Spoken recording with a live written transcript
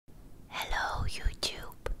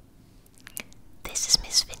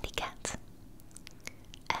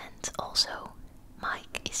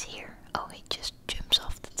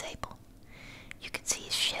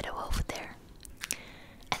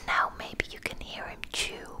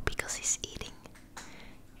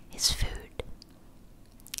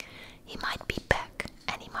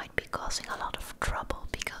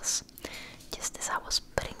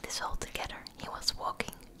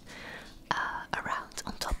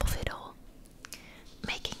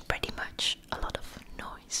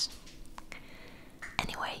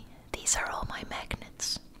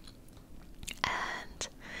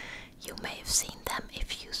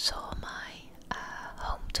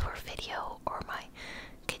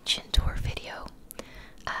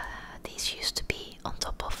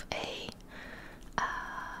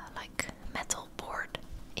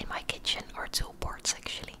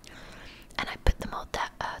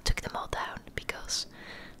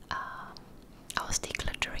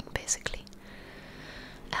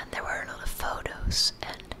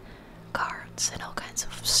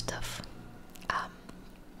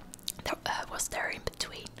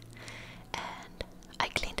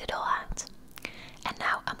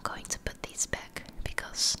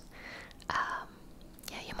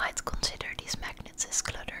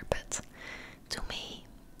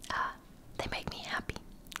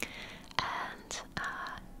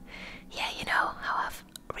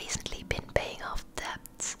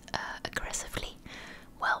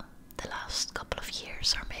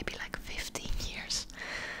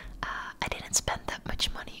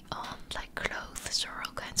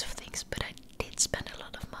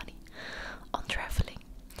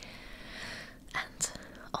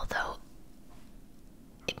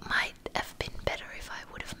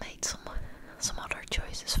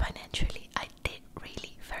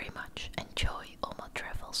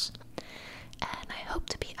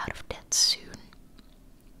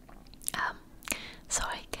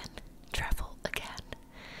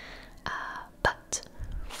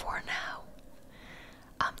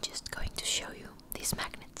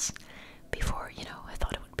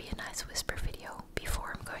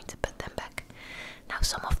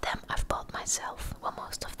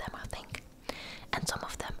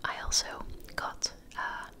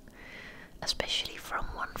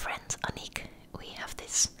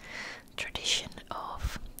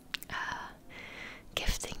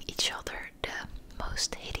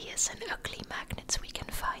nice and ugly magnets we can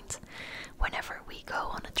find whenever we go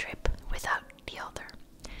on a trip without the other.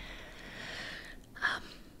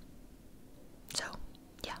 So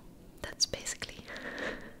yeah, that's basically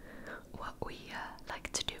what we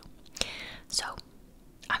like to do. So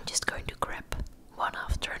I'm just going to grab one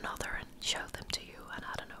after another and show them to you, and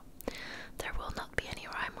I don't know, there will not be any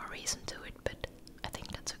rhyme or reason to it, but I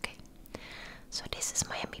think that's okay. So this is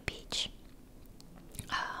Miami Beach.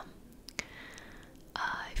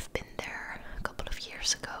 I've been there a couple of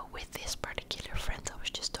years ago with this particular friend I was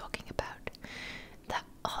just talking about. That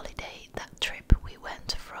holiday, that trip, we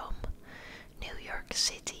went from New York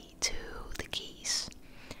City to the Keys,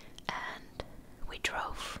 and we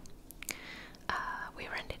drove. We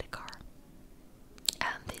rented a car,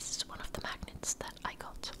 and this is one of the magnets that I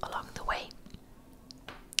got along the way.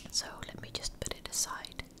 So let me just put it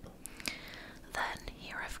aside. Then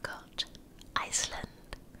here I've got Iceland.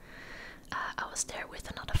 I was there with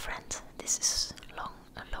another friend. This is a long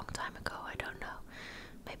time ago, I don't know,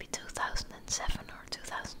 maybe 2007 or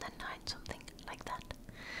 2009, something like that.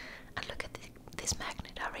 And look at this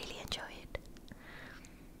magnet, I really enjoy it.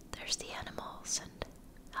 There's the animals, and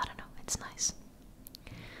I don't know, it's nice.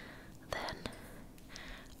 Then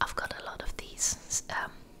I've got a lot of these,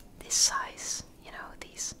 this size, you know,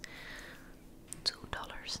 these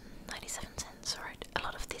 $2.97, right? A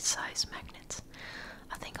lot of this size magnets.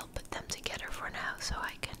 I think I'll put them together for now so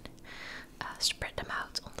I can spread them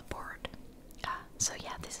out on the board. So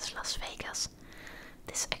yeah, this is Las Vegas.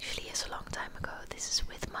 This actually is a long time ago. This is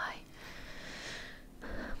with my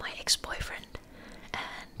ex-boyfriend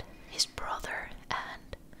and his brother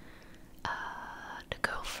and the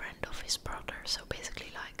girlfriend of his brother. So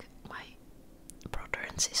basically like my brother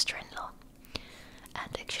and sister-in-law.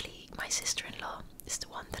 And actually my sister-in-law is the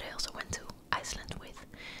one that I also went to Iceland with,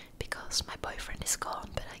 because my boyfriend is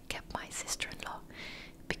gone, but I kept my sister-in-law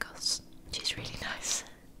because she's really nice.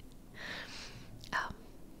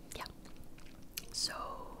 Yeah. So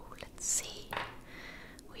let's see.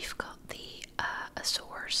 We've got the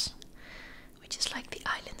Azores, which is like the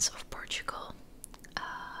islands of Portugal,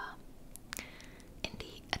 in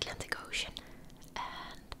the Atlantic Ocean,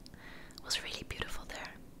 and it was really beautiful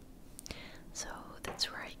there. So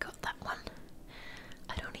that's where I got that one.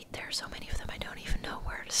 There are so many of them, I don't even know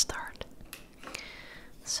where to start.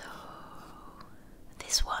 So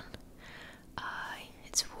this one,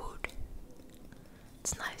 it's wood.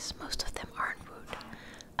 It's nice. Most of them aren't wood.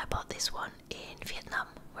 I bought this one in Vietnam,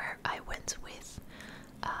 where I went with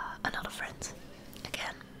another friend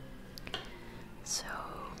again. So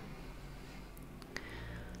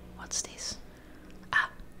what's this?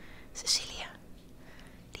 Sicilia,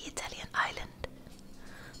 the Italian island.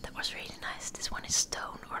 That was really nice. This one is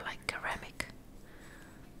stone or like ceramic.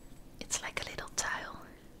 It's like a little tile.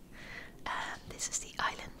 And this is the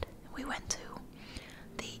island. We went to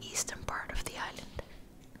the eastern part of the island.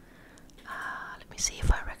 Let me see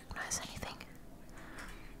if I recognize anything.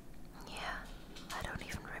 Yeah, I don't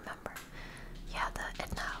even remember. Yeah, the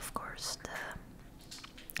Etna, of course,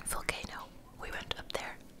 the volcano. We went up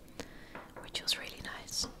there, which was really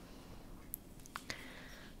nice.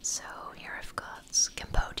 So here I've got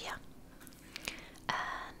Cambodia,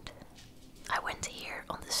 and I went here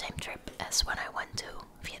on the same trip as when I went to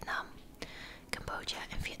Vietnam. Cambodia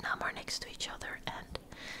and Vietnam are next to each other, and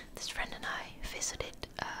this friend and I visited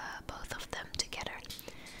both of them together.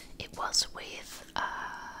 It was with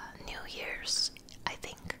New Year's, I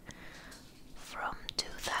think, from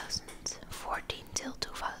 2014 till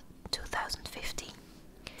 2015,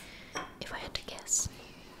 if I had to guess.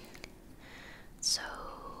 So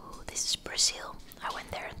this is Brazil. I went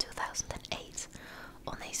there in 2008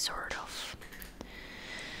 on a sort of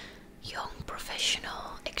young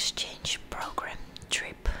professional exchange program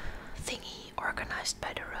trip thingy organized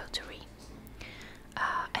by the Rotary.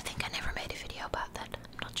 I think I never made a video about that.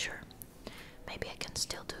 I'm not sure. Maybe I can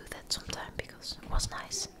still do that sometime because it was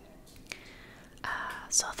nice.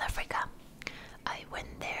 South Africa. I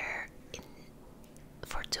went there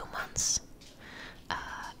for 2 months.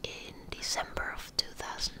 In December of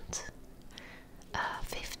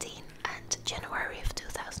 2015 and January of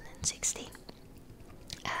 2016,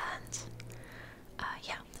 and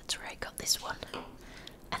yeah, that's where I got this one,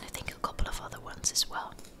 and I think a couple of other ones as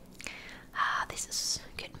well. This is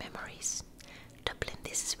good memories. Dublin.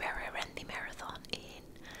 This is where I ran the marathon in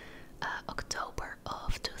October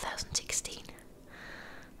of 2016.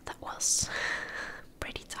 That was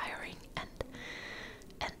pretty tiring, and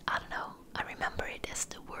I don't know, I remember it as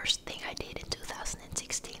the worst thing I did in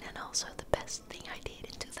 2016 and also the best thing I did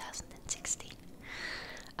in 2016.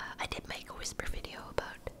 I did make a whisper video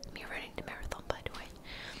about me running the marathon, by the way.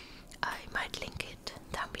 I might link it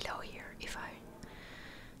down below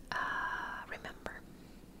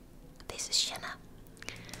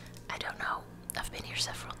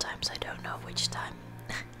several times. I don't know which time.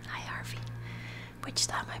 Hi Harvey. Which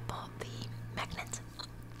time I bought the magnet.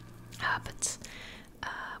 But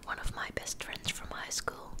one of my best friends from high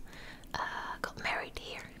school got married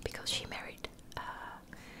here because she's married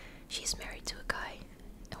to a guy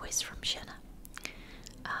who is from Siena.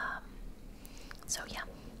 So yeah.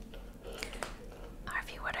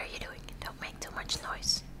 Harvey, what are you doing? Don't make too much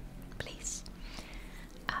noise, please.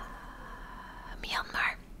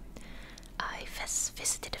 Myanmar. I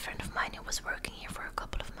visited a friend of mine who was working here for a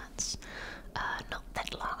couple of months. Not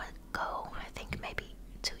that long ago, I think maybe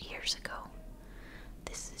 2 years ago.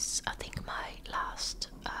 This is, I think, my last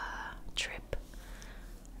trip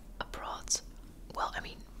abroad. Well, I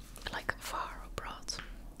mean, like far abroad.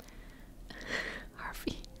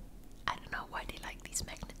 Harvey. I don't know why they like these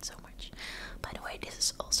magnets so much. By the way, this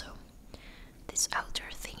is also, this outer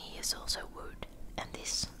thingy is also wood. And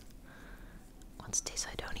this, what's this?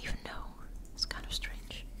 I don't even know. It's kind of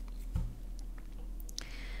strange.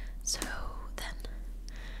 So then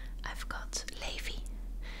I've got Levi,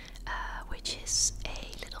 which is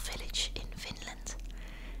a little village in Finland,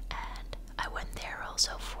 and I went there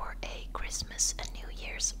also for a Christmas and New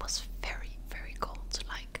Year's. It was very, very cold,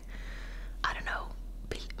 like, I don't know,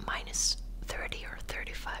 minus 30 or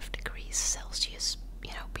 35 degrees Celsius,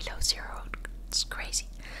 you know, below zero. It's crazy.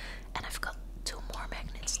 And I've got 2 more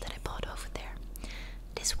magnets that I bought over there.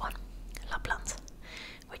 This one, Lapland,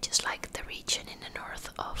 which is like the region in the north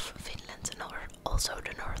of Finland and also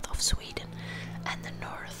the north of Sweden and the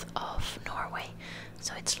north of Norway.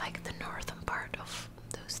 So it's like the northern part of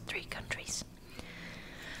those 3 countries.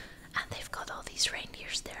 And they've got all these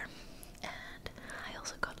reindeers there. And I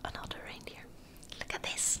also got another reindeer. Look at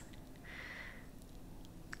this.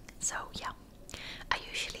 So yeah, I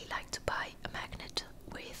usually like to buy a magnet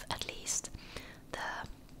with at least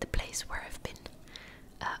the place where I've been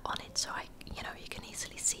on it, so you can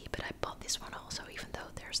easily see. But I bought this one also, even though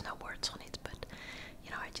there's no words on it. But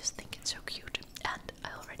I just think it's so cute, and I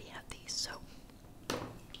already have these. So,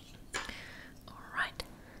 all right.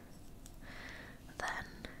 Then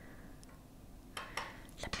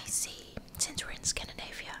let me see. Since we're in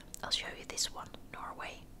Scandinavia, I'll show you this one,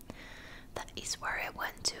 Norway. That is where I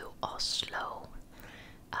went to Oslo.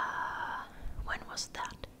 When was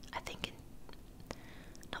that? I think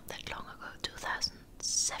not that long ago,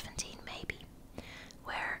 2017 maybe,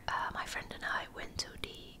 where my friend and I went to the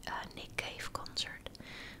Nick Cave concert,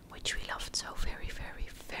 which we loved so very, very,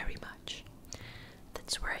 very much.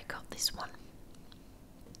 That's where I got this one.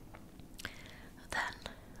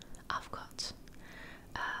 Then I've got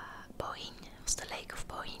Bohin. It's the Lake of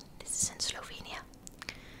Bohin. This is in Slovenia.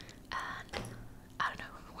 And I don't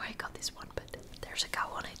know where I got this one, but there's a cow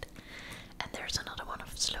on it. And there's another one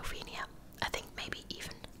of Slovenia. I think maybe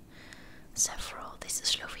even several. This is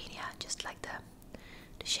Slovenia, just like the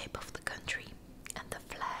shape of the country and the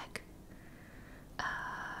flag.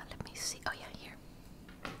 Let me see. Oh yeah, here.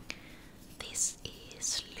 This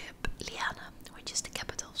is Ljubljana, which is the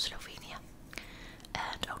capital of Slovenia.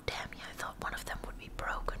 And oh damn, yeah, I thought one of them would be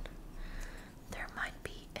broken. There might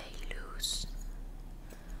be a loose.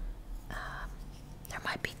 There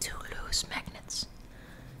might be 2 loose magnets.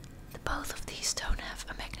 Both of these don't have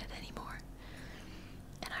a magnet anymore.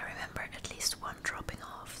 And I remember at least one dropping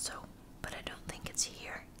off, but I don't think it's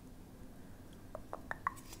here.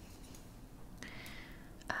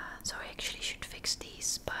 So I actually should fix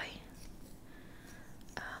these by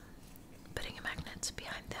putting a magnet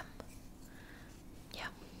behind them. Yeah,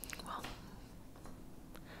 well.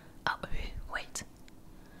 Oh, wait.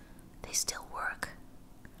 They still work.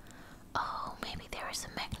 Oh, maybe there is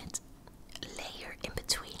a magnet layer in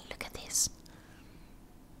between. Look at this.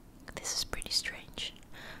 This is pretty strange.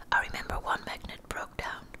 I remember one magnet broke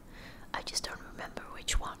down. I just don't remember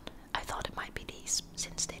which one. I thought it might be these,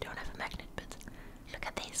 since they don't have a magnet, but look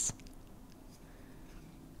at this.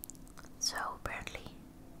 So apparently,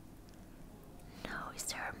 no, is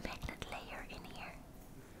there a magnet layer in here?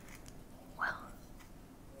 Well,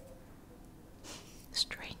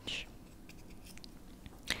 strange.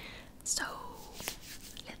 So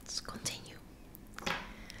let's continue.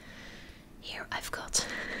 Here I've got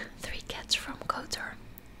 3 cats from Kotor,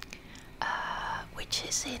 which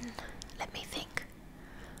is in, let me think.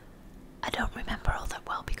 I don't remember all that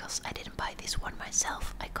well because I didn't buy this one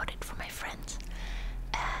myself. I got it from my friend,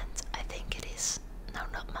 and I think it is, no,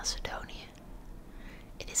 not Macedonia.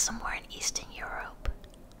 It is somewhere in Eastern Europe.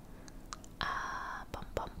 Bum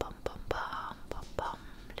bum bum bum bum bum bum.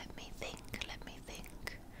 Let me think.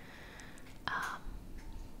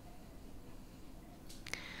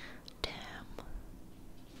 Damn.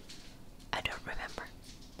 I don't remember.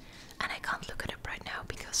 And I can't look it up right now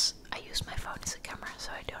because I use my phone as a camera,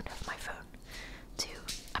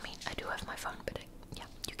 iPhone, but yeah,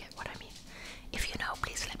 you get what I mean. If you know,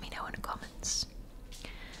 please let me know in the comments.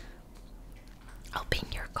 I'll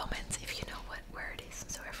pin your comments if you know where it is,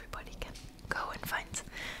 so everybody can go and find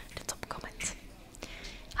the top comments.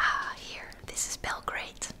 Here, this is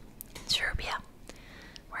Belgrade in Serbia,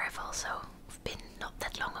 where I've also been not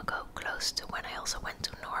that long ago, close to when I also went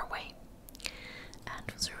to Norway, and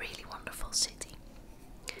it was a really wonderful city.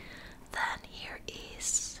 Then here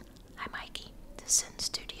is Mikey, the Sun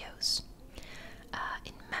Studios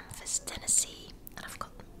in Memphis, Tennessee, and I've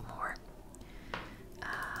got more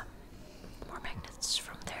magnets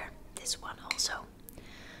from there. This one also,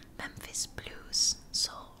 Memphis Blues,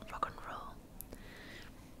 Soul, Rock and Roll.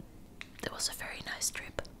 It was a very nice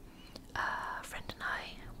trip. A friend and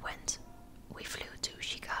I we flew to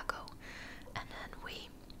Chicago, and then we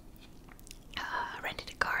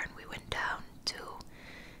rented a car and we went down to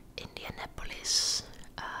Indianapolis,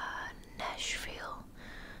 Nashville,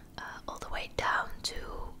 all the way down to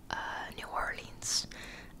New Orleans,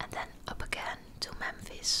 and then up again to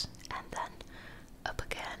Memphis, and then up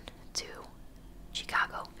again to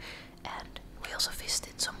Chicago, and we also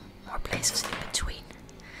visited some more places in between,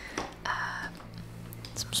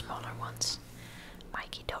 some smaller ones.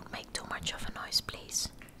 Mikey, don't make too much of a noise, please.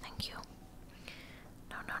 Thank you.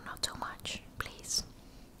 No, not too much, please.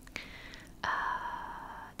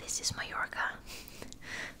 This is Mallorca.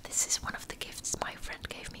 This is one of the gifts my friend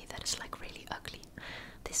gave me that is like really ugly.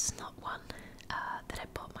 This is not one that I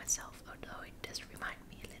bought myself, although it does remind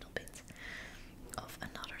me a little bit of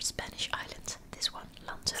another Spanish island. This one,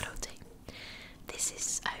 Lanzarote.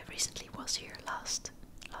 I recently was here last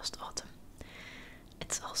autumn.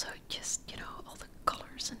 It's also just, you know, all the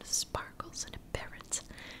colors and the sparkles and the parrot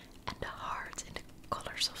and the heart and the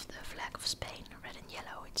colors of the flag of Spain, red and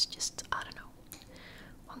yellow. It's just, I don't know,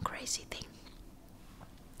 one crazy thing.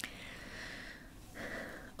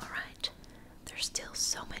 Alright, there's still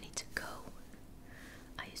so many to go.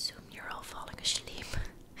 I assume you're all falling asleep,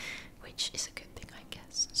 which is a good thing, I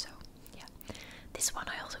guess. So, yeah. This one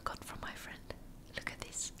I also got from my friend. Look at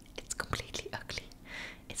this. It's completely ugly.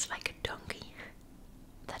 It's like a donkey.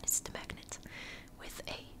 That is the magnet with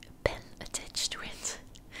a pen attached to it.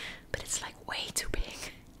 But it's like way too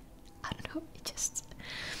big. I don't know.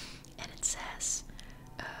 And it says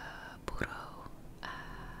Puro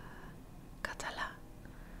Catala.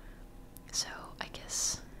 So I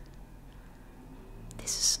guess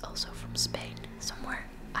this is also from Spain somewhere.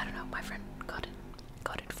 I don't know, my friend got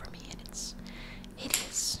it for me, and it's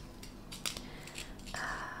hideous.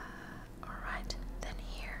 Alright, then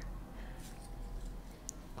here.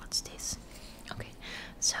 What's this? Okay,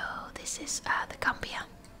 so this is the Gambia,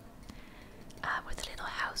 with the little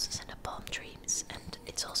houses and the palm trees, and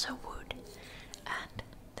it's also wood, and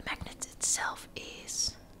the magnet itself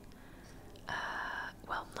is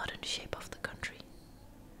well, not in the shape of the country.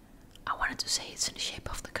 I wanted to say it's in the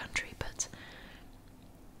shape of the country, but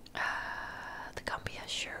the Gambia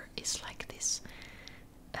sure is like this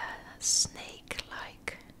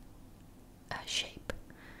snake-like shape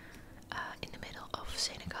in the middle of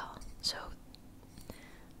Senegal. So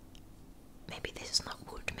maybe this is not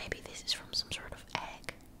wood, maybe this is from some sort of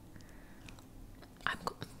egg. I'm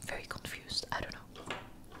very confused, I don't know.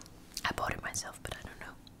 I bought it myself, but I don't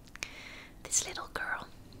know. This little girl,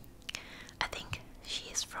 I think she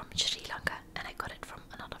is from Sri Lanka, and I got it from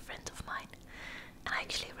another friend of mine. And I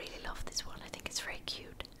actually really love this one. I think it's very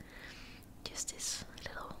cute. Just this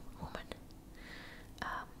little woman.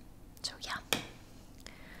 So yeah.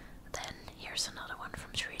 Then here's another one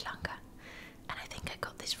from Sri Lanka. And I think I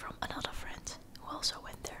got this from another friend who also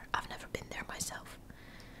went there. I've never been there myself,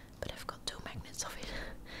 but I've got 2 magnets of it.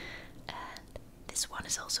 And this one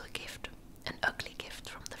is also a gift. An ugly gift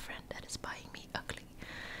from the friend that is buying me ugly.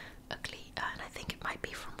 And I think it might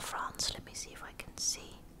be from France. Let me see if I can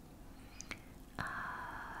see.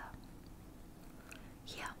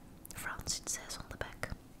 Yeah, France it says on the back.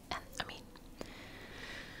 And I mean,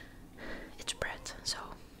 it's bread, so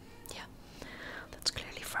yeah, that's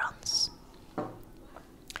clearly France.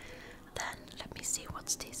 Then let me see,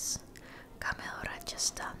 what's this? Camel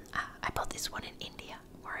Rajasthan. I bought this one in India,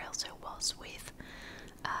 where I also was with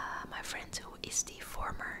my friend who is the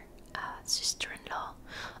former sister-in-law,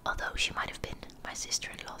 although she might have been my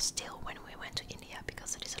sister-in-law still when we went to India,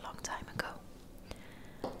 because it is a long time ago.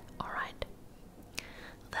 Alright,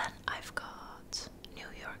 then I've got New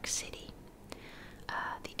York City,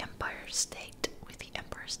 the Empire State, with the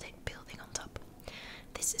Empire State Building on top.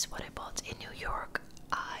 This is what I bought in New York.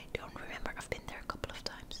 I don't remember, I've been there a couple of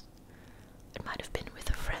times. It might have been with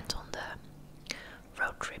a friend on the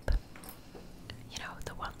road trip. You know,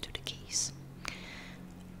 the one to the Keys.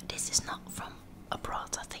 This is not from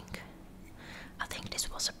abroad, I think.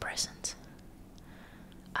 was a present.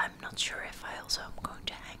 I'm not sure if I also am going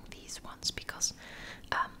to hang these ones because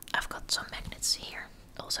I've got some magnets here.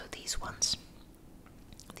 Also these ones,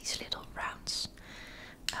 these little rounds.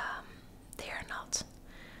 They are not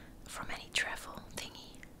from any travel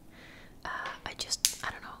thingy.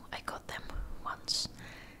 I don't know, I got them once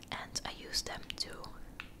and I used them to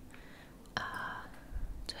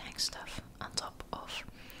hang stuff on top of.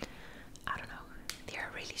 I don't know, they're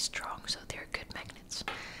really strong, so they're good magnets.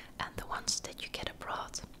 And the ones that you get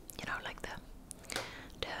abroad, you know, like the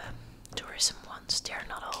tourism ones, they're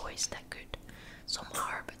not always that good. Some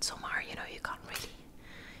are, but some are, you know, you can't really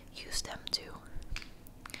use them to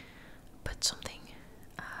put something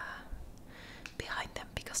behind them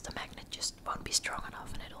because the magnet just won't be strong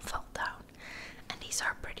enough and it'll fall down. And these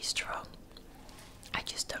are pretty strong. I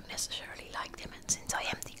just don't necessarily like them, and since I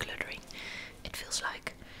am decluttering, it feels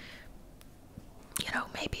like, you know,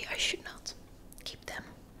 maybe I should not keep them,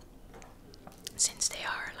 since they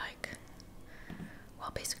are like,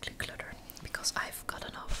 well, basically cluttered, because I've got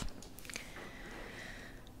enough.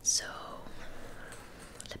 So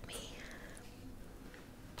let me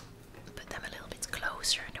put them a little bit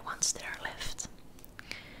closer, the ones that are left.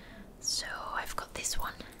 So I've got this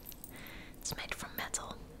one. It's made from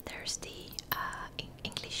metal. There's the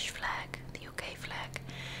English flag, the UK flag,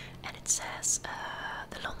 and it says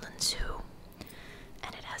the London Zoo,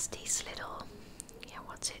 and it has these little, yeah,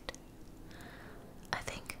 what's it? I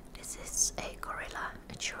think this is a gorilla,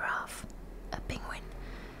 a giraffe, a penguin,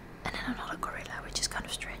 and then another gorilla, which is kind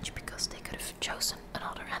of strange because they could have chosen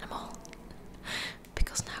another animal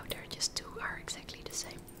because now they're just two are exactly the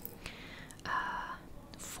same.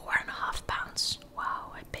 4.5 pounds.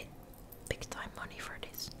 Wow, I paid big time money for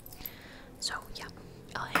this. So yeah,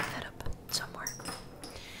 I'll hang that up somewhere.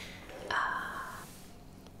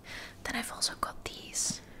 Then I've also got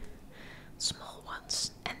these small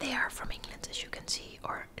ones, and they are from England, as you can see,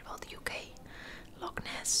 or well, the UK, Loch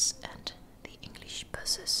Ness and the English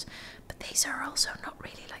buses. But these are also not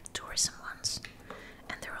really like tourism ones,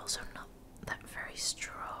 and they're also not that very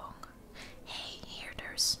strong. Hey, here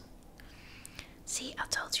there's. See, I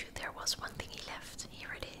told you there was one thing he left.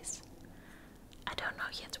 Here it is. I don't know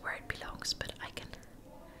yet where it belongs, but I can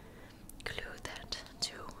glue that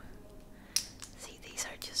to. See, these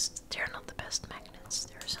are just, they're not the best magnets.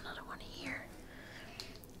 There's another one here,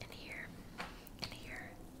 and here, and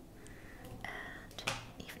here, and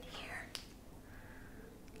even here.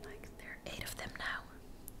 Like, there are 8 of them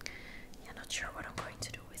now. Yeah, not sure what I'm going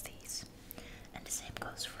to do with these. And the same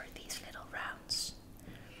goes for these little rounds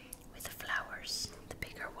with the flowers, the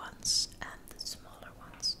bigger ones and the smaller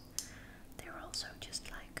ones. They're also just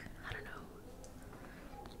like, I don't know,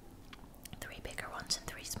 3 bigger ones and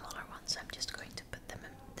 3 smaller ones. I'm just going to put them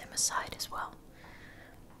aside as well.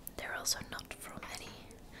 They're also not from any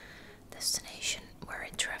destination where I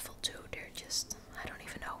traveled to. They're just, I don't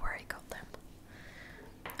even know where I got them.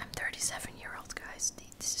 I'm 37-year-old, guys.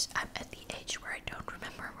 I'm at the age where I don't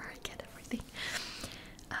remember where I get everything.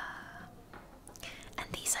 And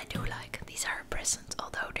these I do like. These are a present,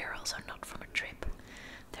 although they're also not from a trip.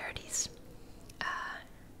 There are these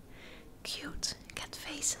cute cat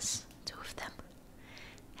faces, 2 of them.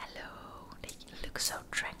 Hello, they look so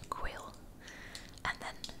tranquil. And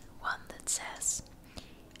then one that says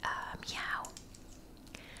meow,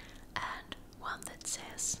 and one that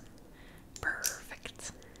says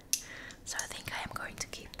perfect. So I think I am going to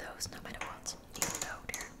keep those no matter what, even though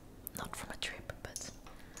they're not from a trip, but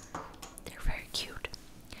they're very cute.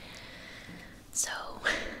 So,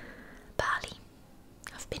 Bali.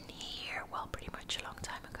 I've been here, well, pretty much a long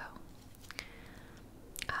time ago.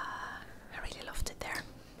 I really loved it there.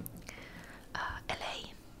 LA.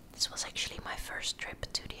 This was actually my first trip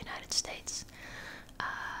to the United States.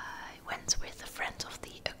 I went with a friend of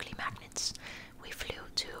the Ugly Magnets. We flew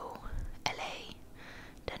to LA,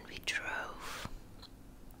 then we drove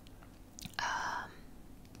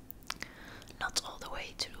not all the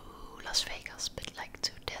way to Las Vegas, but like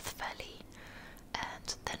to Death Valley,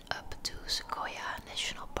 and then up to Sequoia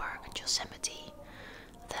National Park and Yosemite,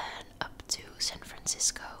 then up to San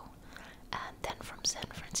Francisco, and then from San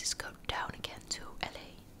Francisco down again to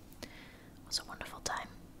LA. It was a wonderful time.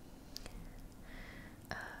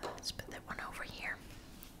 Let's put that one over here.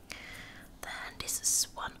 Then this is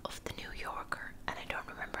one of the New Yorker, and I don't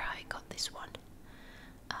remember how I got this one.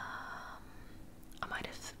 I might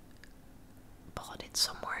have bought it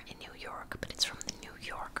somewhere in New York, but it's from the New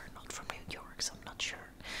Yorker, not from New York, so I'm not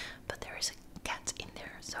sure. But there is a cat in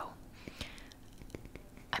there, so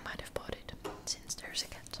I might have bought it since there's a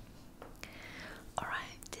cat.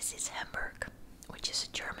 Alright, this is Hamburg, which is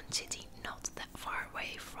a German city not that far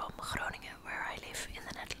away from Groningen, where I live in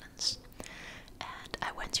the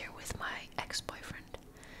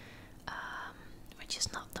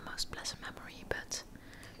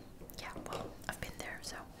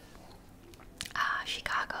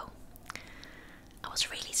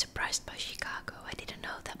surprised by Chicago. I didn't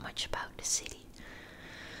know that much about the city.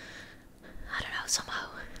 I don't know, somehow,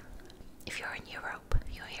 if you're in Europe,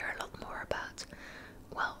 you hear a lot more about,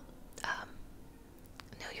 well,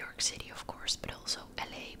 New York City, of course, but also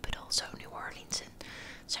LA, but also New Orleans and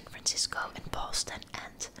San Francisco and Boston,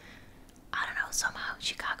 and I don't know, somehow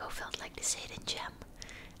Chicago felt like this hidden gem.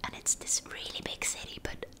 And it's this really big city,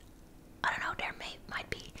 but I don't know, there might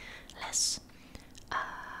be less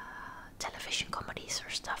television comedies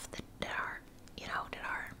or stuff that are, you know, that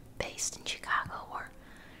are based in Chicago, or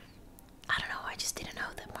I don't know, I just didn't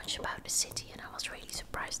know that much about the city, and I was really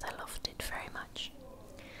surprised. I loved it very much.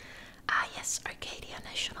 Ah yes, Arcadia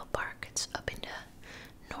National Park, it's up in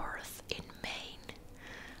the north in Maine.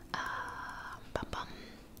 Bum bum.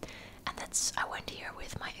 And I went here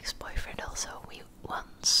with my ex-boyfriend also. We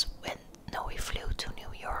flew to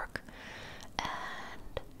New York,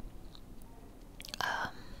 and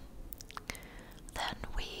then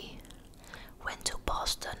we went to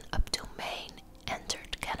Boston, up to Maine,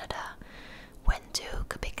 entered Canada, went to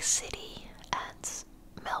Quebec City and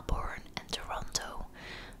Melbourne and Toronto,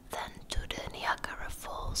 then to the Niagara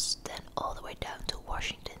Falls, then all the way down to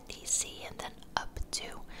Washington DC, and then up to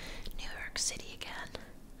New York City again.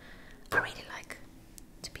 I really like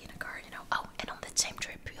to be in a car, you know. Oh, and on that same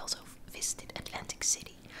trip we also visited Atlantic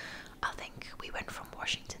City. I think we went from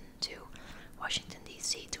Washington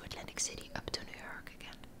DC to Atlantic City, up to New York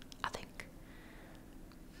again, I think.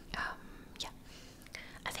 Yeah,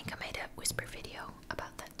 I think I made a whisper video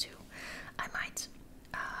about that too. I might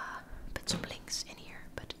put some links in here,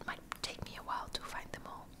 but it might take me a while to find them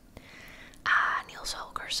all. Niels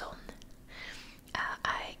Holgersson.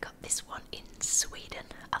 I got this one in Sweden,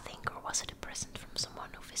 I think, or was it a present from someone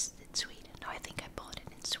who visited Sweden? No, I think I bought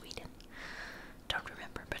it in Sweden. Don't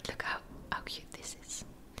remember, but look how cute this is.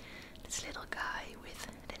 This little guy with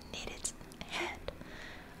the knitted head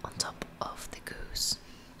on top of the goose.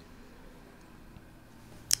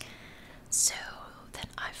 So then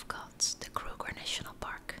I've got the Kruger National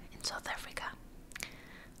Park in South Africa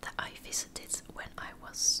that I visited when I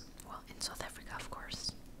was, well, in South Africa, of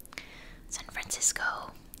course. San Francisco,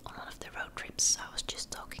 on one of the road trips I was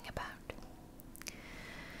just talking about.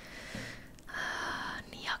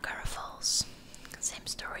 Niagara Falls, same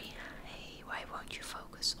story. Hey, why won't you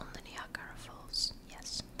focus on the Niagara Falls?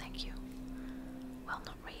 Yes, thank you. Well,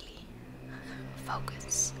 not really.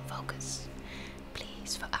 Focus,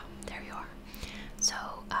 please. There you are. So,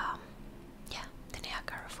 yeah, the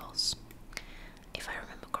Niagara Falls. If I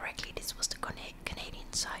remember correctly, this was the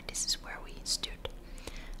Canadian side. This is where we stood.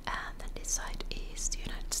 And then this side is the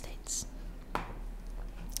United States.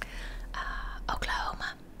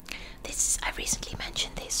 Oklahoma. I recently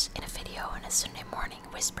mentioned this in a video, in a Sunday morning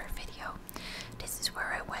whisper video. This is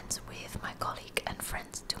where I went with my colleague and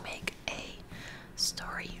friend to make a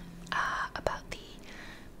story about the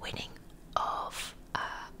winning of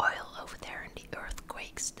oil over there and the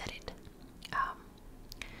earthquakes that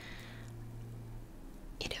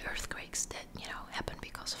happened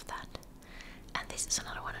because of that. And this is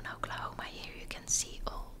another one in Oklahoma. Here you can see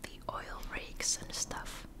all the oil rigs and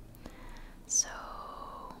stuff. So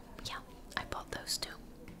yeah, I bought those too.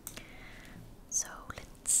 So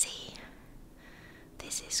let's see.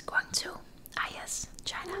 This is Guangzhou. Ah yes,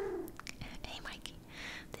 China. Hey Mikey.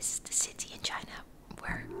 This is the city in China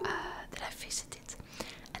where that I visited,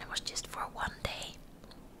 and it was just for one day.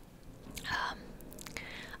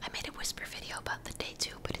 I made a whisper video about the day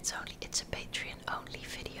too, but it's a Patreon only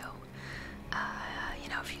video. You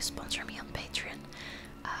know, if you sponsor me on Patreon,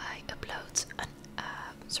 I upload a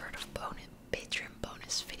sort of Patreon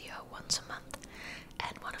bonus video once a month,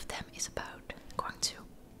 and one of them is about Guangzhou.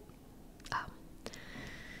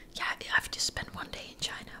 Yeah, I've just spent one day in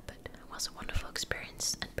China, but it was a wonderful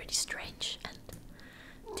experience and pretty strange and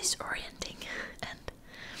disorienting. And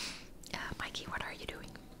Mikey, what are you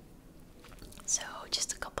doing? So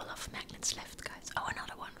just a couple of magnets left, guys. Oh,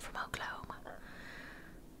 another one from Oklahoma.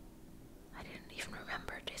 I didn't even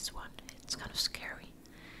remember this one. It's kind of scary.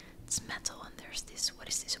 It's metal and there's this, what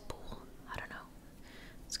is this, a pool? I don't know.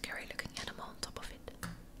 Scary looking animal on top of it.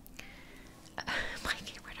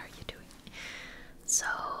 Mikey, what are you doing? So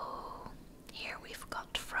here we've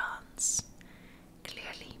got France.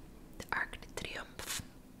 Clearly the Arc de Triomphe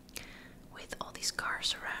with all these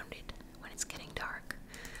cars around it when it's getting dark.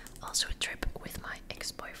 Also a trip with my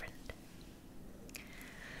ex-boyfriend.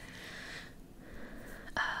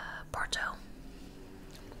 Porto.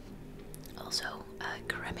 Also a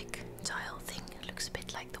ceramic tile thing. It looks a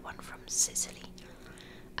bit like the one from Sicily.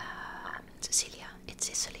 Cecilia. It's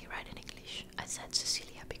Sicily, right, in English. I said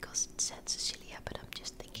Cecilia because it said Cecilia, but I'm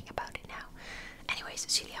just thinking about it now. Anyway,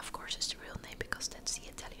 Cecilia, of course, is the real name because because that's the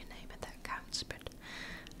Italian name and that counts. But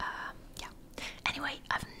yeah. Anyway,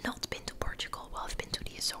 I've not been to Portugal. Well, I've been to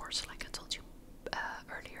the Azores, like I told you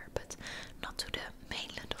earlier, but not to the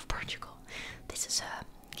mainland of Portugal. This is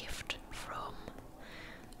a gift from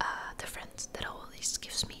the friend that always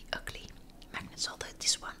gives me ugly magnets. Although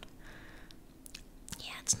this one,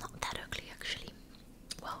 yeah, it's not that ugly actually.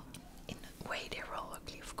 Well, in a way they're all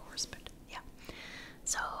ugly, of course, but yeah.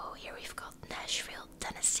 So here we've got Nashville,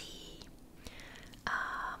 Tennessee.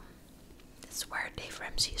 That's where Dave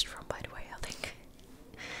Ramsey is from, by the way, I think.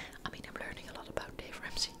 I mean, I'm learning a lot about Dave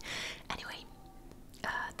Ramsey. Anyway,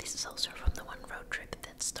 this is also from the one road trip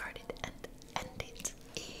that started and ended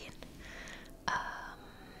in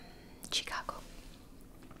Chicago.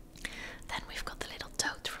 Then we've got the little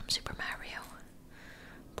toad from Super Mario.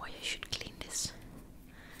 Boy, I should clean this.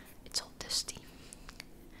 It's all dusty.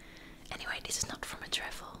 Anyway, this is not from a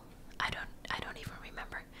travel. I don't even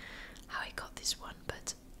remember how I got this one,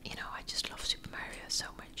 but you know, I just love Super Mario so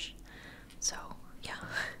much. So yeah.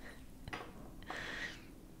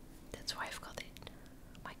 That's why I've got it.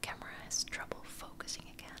 My camera has trouble focusing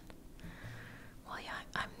again. Well, yeah,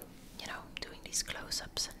 I'm, you know, doing these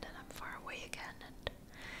close-ups and then I'm far away again. And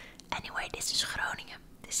anyway, this is Groningen,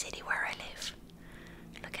 the city where I live.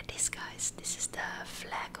 Look at this, guys. This is the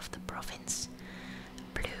flag of the province.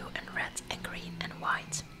 Blue and red and green and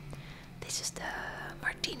white. This is the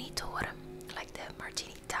Martini Toren, like the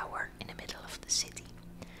Martini Tower in the middle of the city.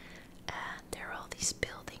 And there are all these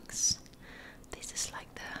buildings. This is like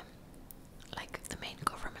the main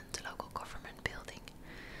government, the local government building.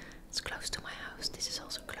 It's close to my house. This is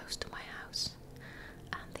also close to my house.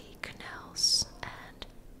 And the canals, and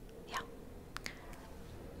yeah,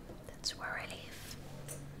 that's where I live.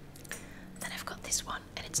 Then I've got this one,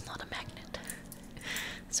 and it's not a magnet.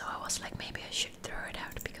 So I was like, maybe I should throw it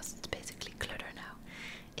out because it's basically clutter now.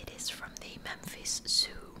 It is from the Memphis Zoo.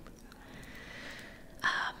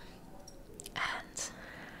 And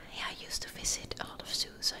yeah, I used to visit a lot of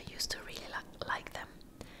zoos. I used to really like them.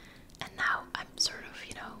 And now I'm sort of,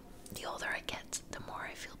 you know, the older I get, the more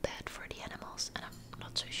I feel bad for the animals. And I'm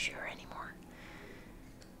not so sure anymore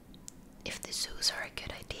if the zoos are a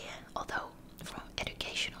good idea. Although, from an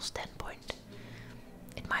educational standpoint,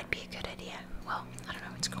 it might be a good idea. Well, I don't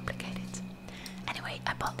know, it's complicated. Anyway,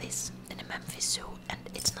 I bought this in the Memphis Zoo and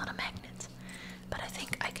it's not a magnet. But I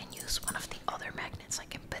think I can use one of the other magnets. I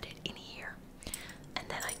can put it in here. And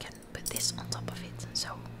then I can put this on top of it. So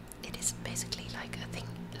it is basically like a thing,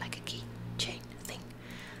 like a keychain thing.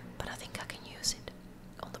 But I think I can use it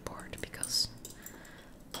on the board because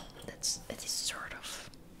it is sort of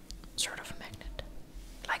a magnet.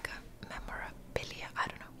 Like a memorabilia, I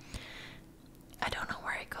don't know. I don't know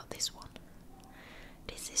where I got this one.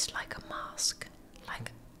 This is like a mask.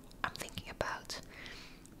 Like, I'm thinking about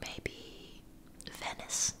maybe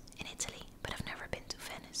Venice in Italy, but I've never been to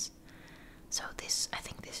Venice. So this, I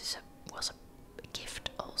think this was a gift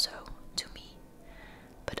also to me.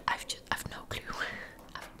 But I've no clue.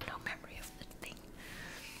 I have no memory of the thing.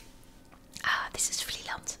 This is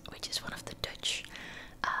Vlieland, which is one of the Dutch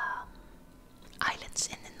islands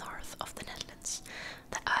in the north of the Netherlands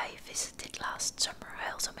that I visited last summer.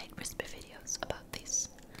 I also made whisper videos about this.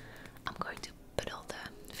 I'm going to put all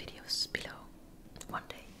the videos below one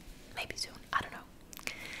day, maybe soon, I don't know.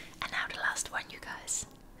 And now the last one, you guys.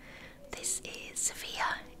 This is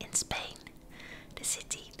Sevilla in Spain, the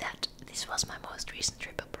city that this was my most recent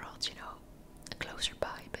trip abroad, you know, closer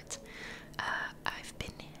by, but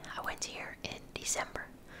I went here in December,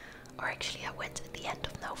 or actually I went at the end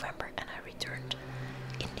of November and I returned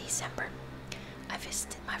in December. I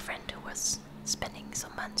visited my friend who was spending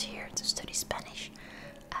some months here to study Spanish,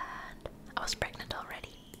 and I was pregnant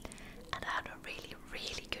already, and I had a really,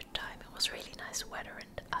 really good time. It was really nice weather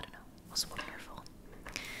and I don't know, it was wonderful.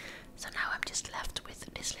 So now I'm just left with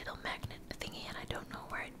this little magnet thingy and I don't know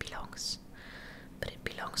where it belongs, but it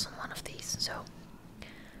belongs on one of these, so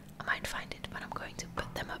I might find it, but I'm going to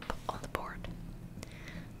put them up on the board.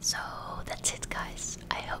 So that's it, guys.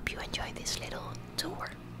 I hope you enjoyed this little tour,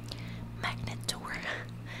 magnet tour,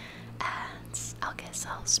 and I guess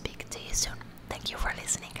I'll speak to you soon. Thank you for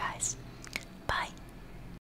listening, guys.